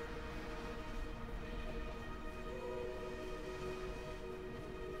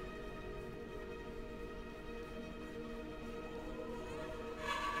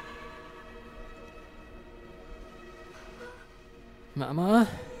 Mama?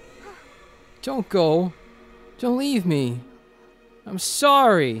 Don't go. Don't leave me. I'm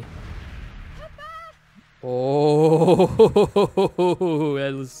sorry. Oh,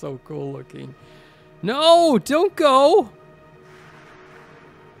 that was so cool looking. No, don't go.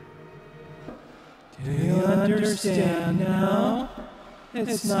 Do you understand now?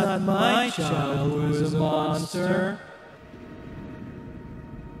 It's not my child who is a monster.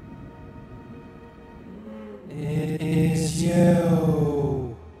 It is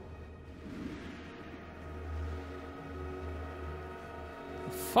you.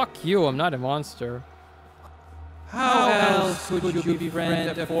 Fuck you, I'm not a monster. How else could you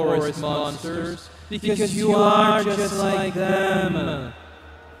befriend the forest monsters? Because you are just like them.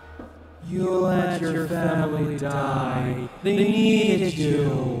 You let your family die. They needed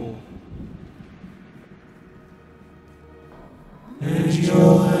you. And you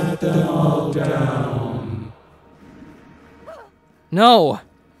let them all down. No!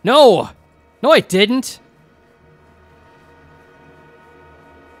 No! No, I didn't!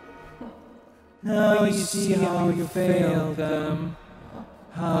 Now you see how you failed them.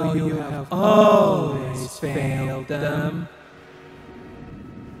 How you have always failed them.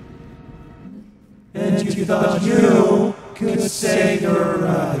 And you thought you could save your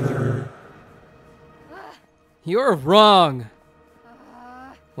brother. You're wrong.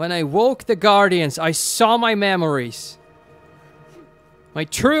 When I woke the Guardians, I saw my memories. My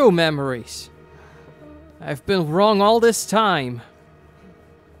true memories. I've been wrong all this time.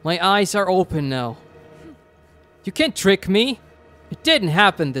 My eyes are open now. You can't trick me. It didn't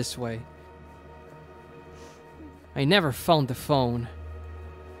happen this way. I never found the phone.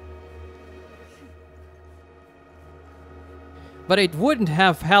 But it wouldn't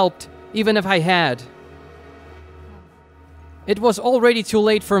have helped even if I had. It was already too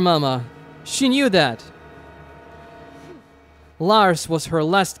late for Mama. She knew that. Lars was her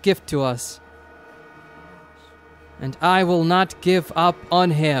last gift to us. And I will not give up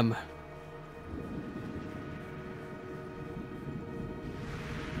on him.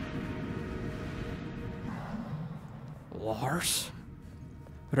 Lars?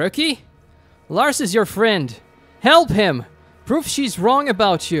 Röki? Lars is your friend. Help him! Prove she's wrong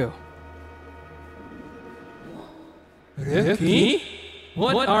about you. Röki?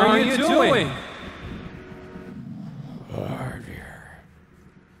 What are you doing?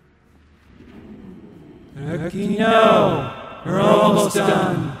 Röki, no! We're almost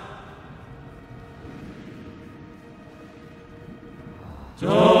done.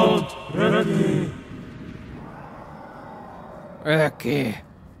 Don't, Röki. Röki,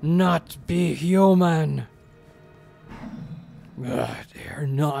 not be human. They're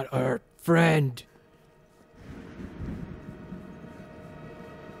not our friend.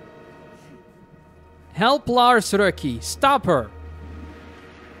 Help Lars Röki. Stop her.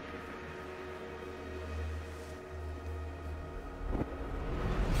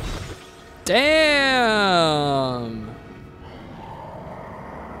 Damn.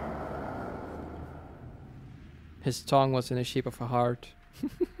 His tongue was in the shape of a heart.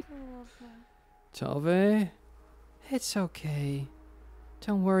 Tove, it's okay.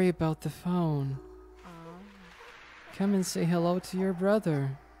 Don't worry about the phone. Come and say hello to your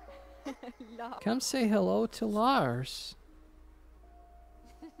brother. Come say hello to Lars.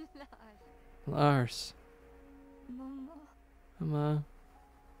 Lars. Mama,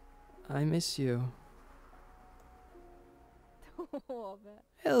 I miss you.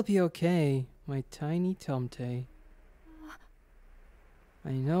 It'll be okay, my tiny Tomte.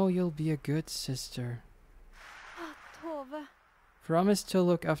 I know you'll be a good sister. Tove. Promise to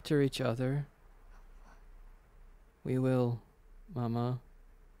look after each other. We will, Mama.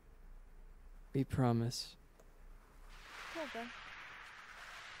 We promise. Tove.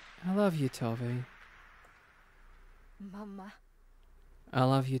 I love you, Tove. Mamma. I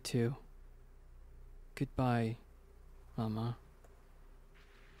love you too. Goodbye, Mama.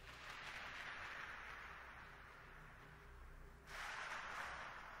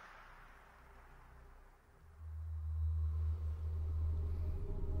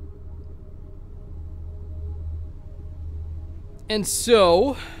 And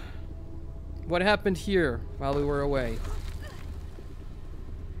so, what happened here while we were away?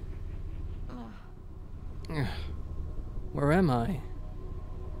 Where am I?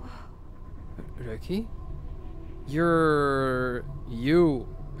 Röki? You're you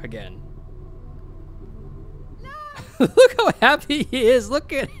again. Look how happy he is.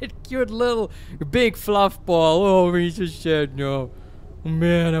 Look at it. Cute little big fluff ball. Oh, he's just said no. Oh,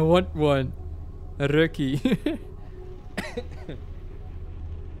 man, I want one. A Röki.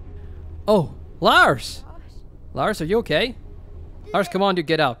 Oh, Lars! Lars, are you okay? Lars, come on, dude,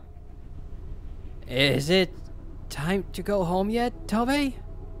 get up. Is it time to go home yet, Tove?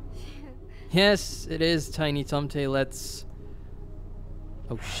 Yes, it is, Tiny Tomte. Let's...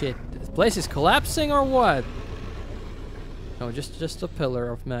 Oh shit, this place is collapsing or what? No, just a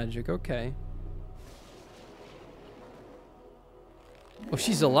pillar of magic, okay. Oh,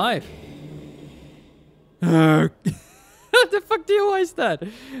 she's alive. How the fuck do you voice that?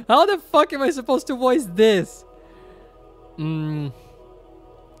 How the fuck am I supposed to voice this?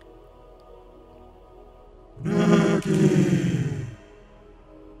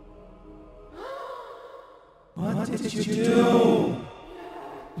 What did you do?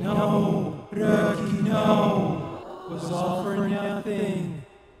 No, Röki, no. It was all for nothing.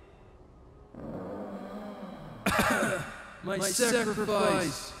 My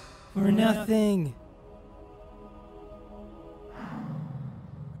sacrifice. For nothing.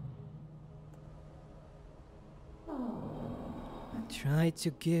 I tried to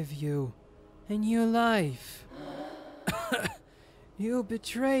give you a new life. You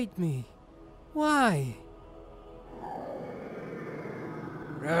betrayed me. Why?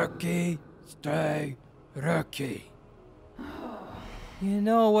 Röki, stay Röki. You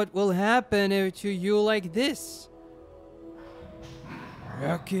know what will happen to you like this?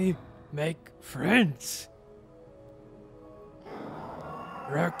 Röki, make friends.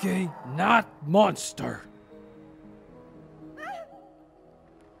 Röki, not monster.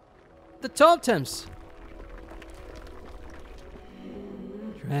 The totems.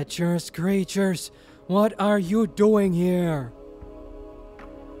 Treacherous creatures, what are you doing here?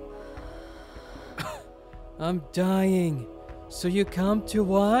 I'm dying, so you come to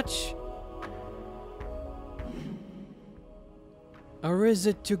watch? Or is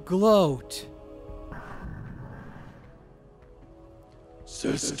it to gloat?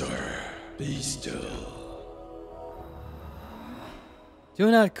 Sister, be still. Do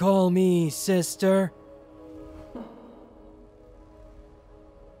not call me sister.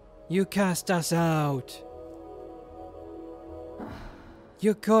 You cast us out.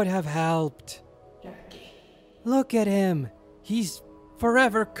 You could have helped. Look at him. He's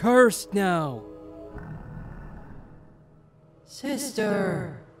forever cursed now.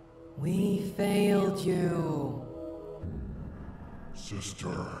 Sister, we failed you.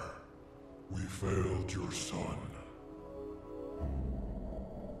 Sister, we failed your son.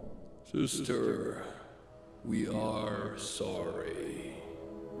 Sister, we are sorry.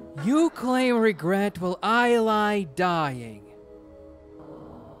 You claim regret while I lie dying.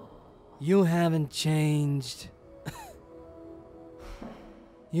 You haven't changed.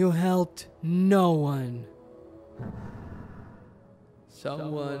 You helped no one.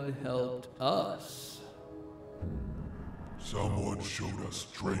 Someone helped us. Someone showed us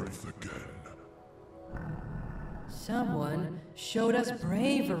strength again. Someone showed us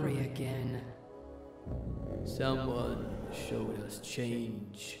bravery again. Someone showed us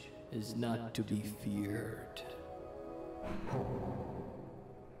change is not to be feared.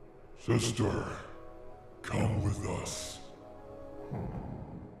 Sister, come with us.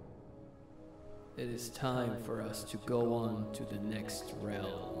 It is time for us to go on to the next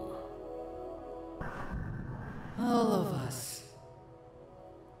realm. All of us.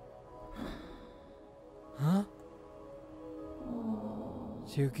 Huh?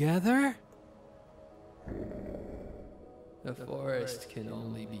 Together? The forest can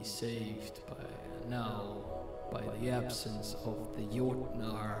only be saved by the absence of the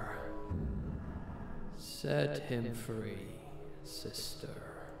Jotnar. Set him free, sister.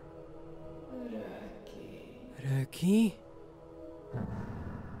 Röki?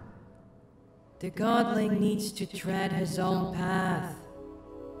 The godling needs to tread his own path.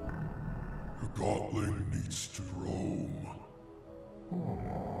 The godling needs to roam.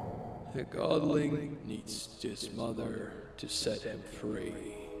 The godling needs his mother to set him free.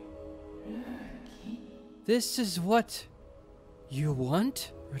 This is what you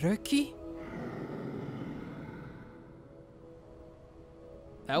want, Röki?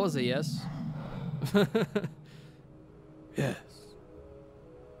 That was a yes. Yes.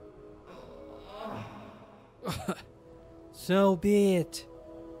 So be it.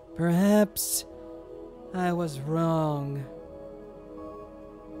 Perhaps I was wrong.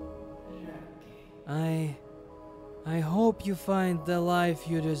 I hope you find the life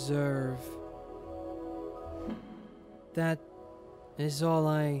you deserve. That is all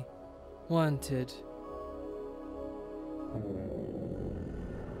I wanted.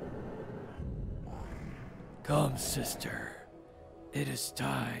 Come, sister. It is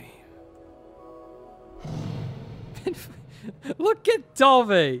time. Look at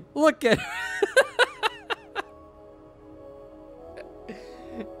Tove! Look at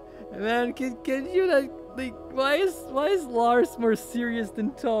Man, can you like why is Lars more serious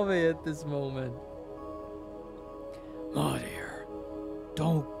than Tove at this moment? Oh dear.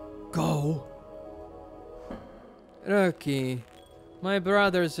 Don't go. Röki, my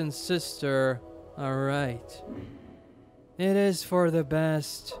brothers and sister are right. It is for the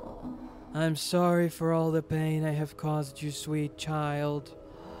best. I'm sorry for all the pain I have caused you, sweet child.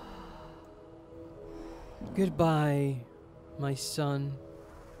 Goodbye, my son.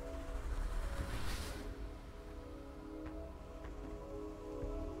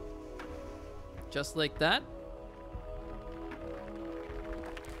 Just like that?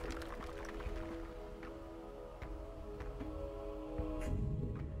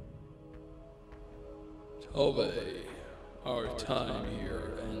 Tove, our time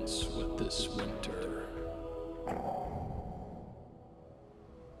here ends with this winter.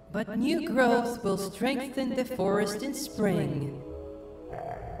 But new growth will strengthen the forest in spring.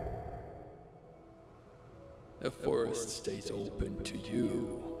 The forest stays open to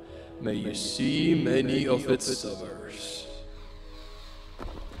you. May you see many of its summers.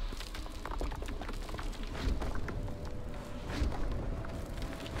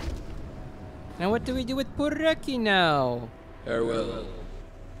 Now what do we do with poor Röki now? Farewell,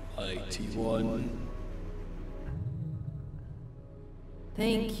 Mighty One.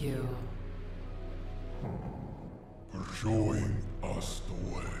 Thank you. For showing us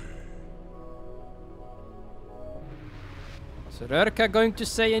the way. Is Röka going to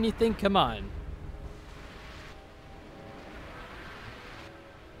say anything? Come on.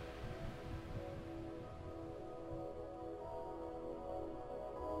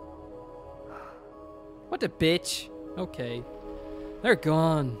 What a bitch. Okay. They're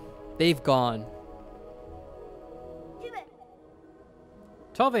gone. They've gone.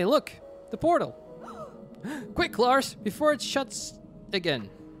 Tove, look! The portal! Quick, Lars, before it shuts again.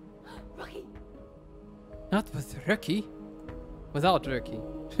 Not with Röki. Without Röki.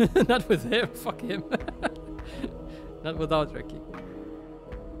 Not with him. Fuck him. Not without Röki.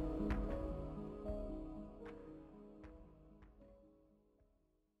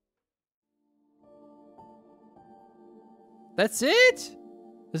 That's it?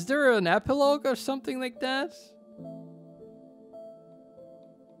 Is there an epilogue or something like that?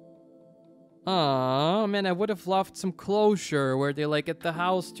 Aw, man, I would have loved some closure where they like get the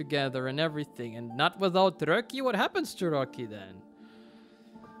house together and everything, and not without Röki. What happens to Röki then?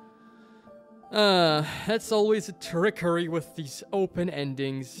 That's always a trickery with these open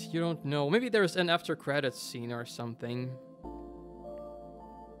endings. You don't know. Maybe there's an after credits scene or something.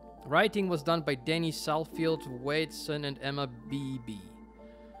 Writing was done by Danny Salfield, Wadeson, and Emma Beebe.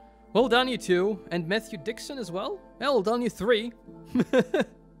 Well done, you two. And Matthew Dixon as well? Well done, you three.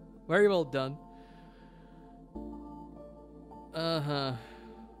 Very well done. Uh-huh.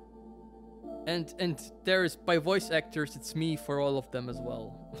 And there's, by voice actors, it's me for all of them as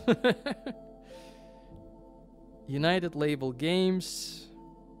well. United Label Games.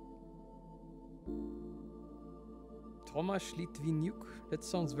 Tomasz Litwiniuk. That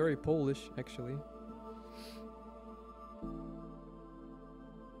sounds very Polish, actually.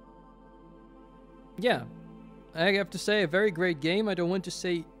 Yeah, I have to say, a very great game. I don't want to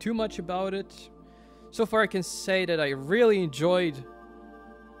say too much about it. So far I can say that I really enjoyed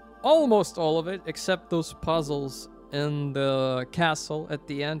almost all of it, except those puzzles in the castle at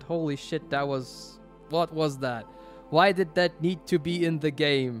the end. Holy shit, that was... What was that? Why did that need to be in the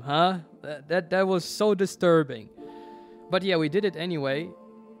game, huh? That was so disturbing. But yeah, we did it anyway.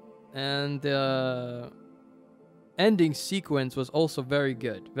 And the ending sequence was also very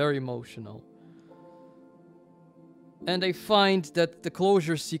good, very emotional. And I find that the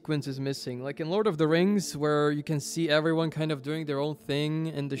closure sequence is missing. Like in Lord of the Rings, where you can see everyone kind of doing their own thing.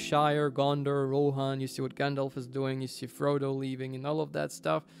 In the Shire, Gondor, Rohan, you see what Gandalf is doing, you see Frodo leaving and all of that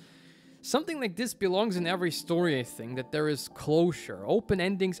stuff. Something like this belongs in every story, I think, that there is closure. Open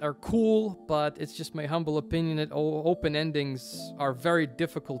endings are cool, but it's just my humble opinion that open endings are very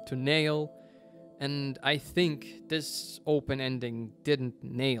difficult to nail. And I think this open ending didn't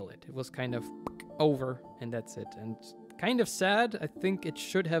nail it. It was kind of over, and that's it. And kind of sad. I think it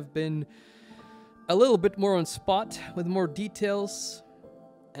should have been a little bit more on spot with more details.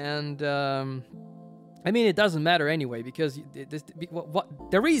 And I mean, it doesn't matter anyway, because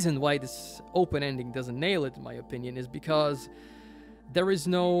the reason why this open ending doesn't nail it, in my opinion, is because there is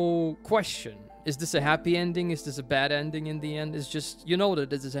no question. Is this a happy ending? Is this a bad ending in the end? It's just, you know that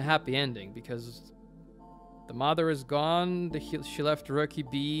this is a happy ending, because the mother is gone, she left Röki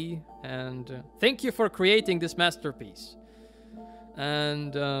be, and thank you for creating this masterpiece.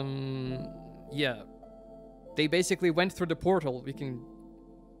 And, yeah. They basically went through the portal. We can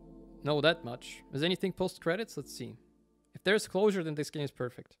know that much. Is anything post-credits? Let's see. If there's closure, then this game is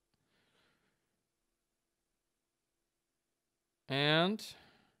perfect. And...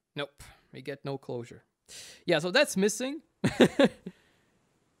 nope. We get no closure. Yeah, so that's missing.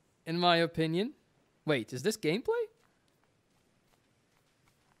 In my opinion. Wait, is this gameplay?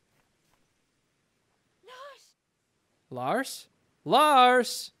 Lars?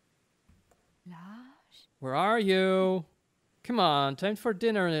 Lars? Lars? Where are you? Come on, time for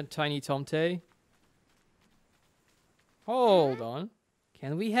dinner, Tiny Tomte. Hold on.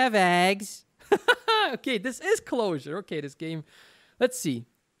 Can we have eggs? Okay, this is closure. Okay, this game... Let's see.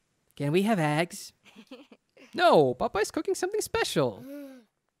 Can we have eggs? No, Papa's cooking something special.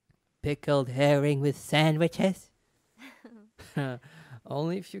 Pickled herring with sandwiches?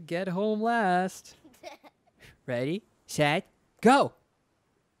 Only if you get home last. Ready, set, go!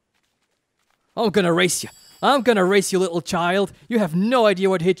 I'm gonna race you. I'm gonna race you, little child. You have no idea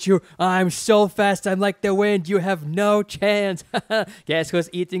what hit you. I'm so fast, I'm like the wind. You have no chance. Guess who's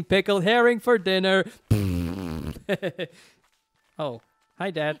eating pickled herring for dinner? Oh,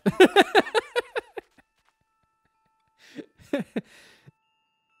 hi, Dad.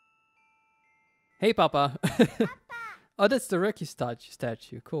 Hey, Papa. Papa. Oh, that's the Röki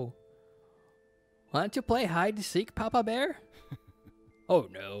statue. Cool. Want to play hide and seek, Papa Bear? Oh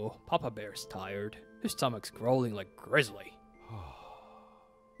no, Papa Bear's tired. His stomach's growling like grizzly.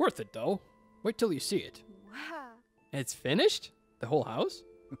 Worth it though. Wait till you see it. Wow. It's finished? The whole house?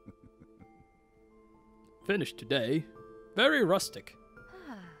 Finished today. Very rustic.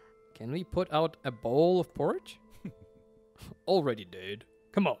 Can we put out a bowl of porridge? Already did.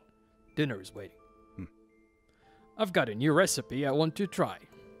 Come on. Dinner is waiting. I've got a new recipe I want to try.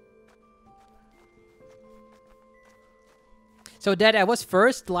 So, Dad, I was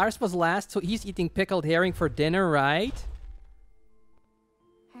first, Lars was last, so he's eating pickled herring for dinner, right?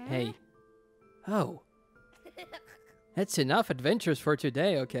 Huh? Hey. Oh. That's enough adventures for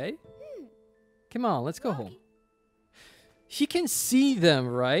today, okay? Come on, let's go home. She can see them,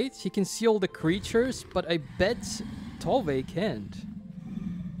 right? She can see all the creatures, but I bet Tove can't.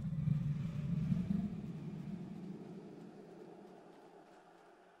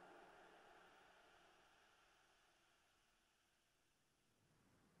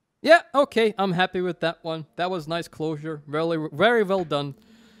 Yeah, okay, I'm happy with that one. That was nice closure. Really, very well done.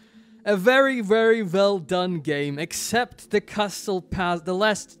 A very, very well done game, except the castle the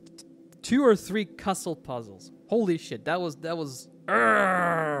last 2 or 3 castle puzzles. Holy shit, that was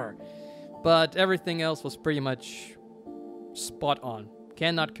but everything else was pretty much spot on.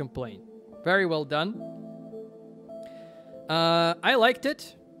 Cannot complain. Very well done. I liked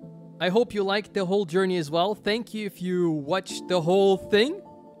it. I hope you liked the whole journey as well. Thank you if you watched the whole thing.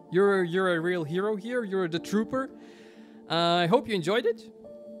 You're a real hero here. You're the trooper. I hope you enjoyed it.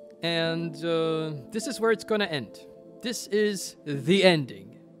 And this is where it's gonna end. This is the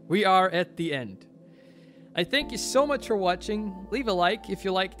ending. We are at the end. I thank you so much for watching. Leave a like if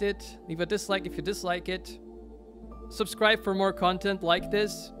you liked it. Leave a dislike if you dislike it. Subscribe for more content like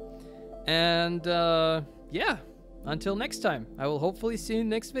this. And yeah, until next time, I will hopefully see you in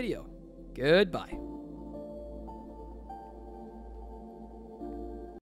the next video. Goodbye.